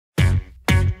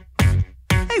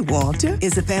Walter.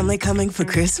 Is the family coming for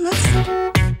Christmas?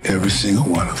 Every single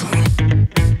one of them.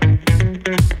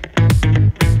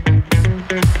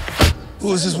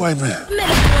 Who is this white man?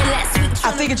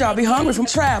 I figured y'all be hungry from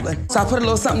traveling, so I put a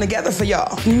little something together for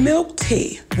y'all. Milk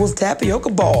tea with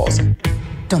tapioca balls.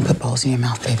 Don't put balls in your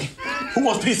mouth, baby. Who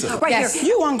wants pizza? Right here.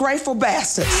 You ungrateful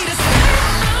bastards.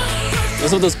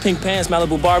 What's with those pink pants,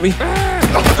 Malibu Barbie?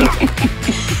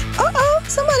 Uh-oh,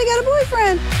 somebody got a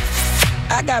boyfriend.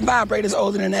 I got vibrators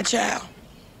older than that child.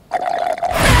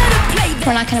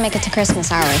 We're not gonna make it to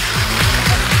Christmas, are we?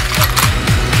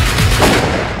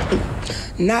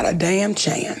 Not a damn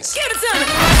chance. Give it to me.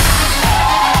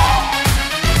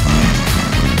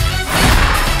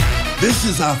 This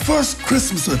is our first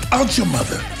Christmas without your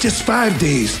mother. Just 5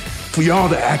 days for y'all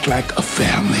to act like a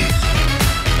family.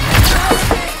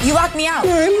 You locked me out.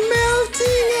 I'm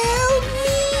melting, help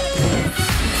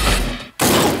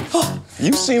me.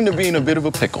 You seem to be in a bit of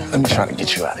a pickle. Let me try to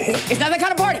get you out of here. It's not that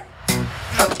kind of party.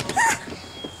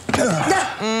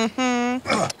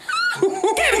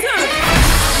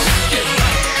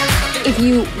 If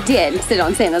you did sit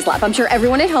on Santa's lap, I'm sure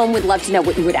everyone at home would love to know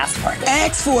what you would ask for.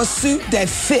 Ask for a suit that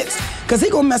fits, because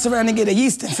he gonna mess around and get a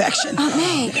yeast infection. Oh,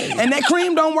 Meg. And that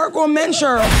cream don't work on men,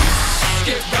 Cheryl.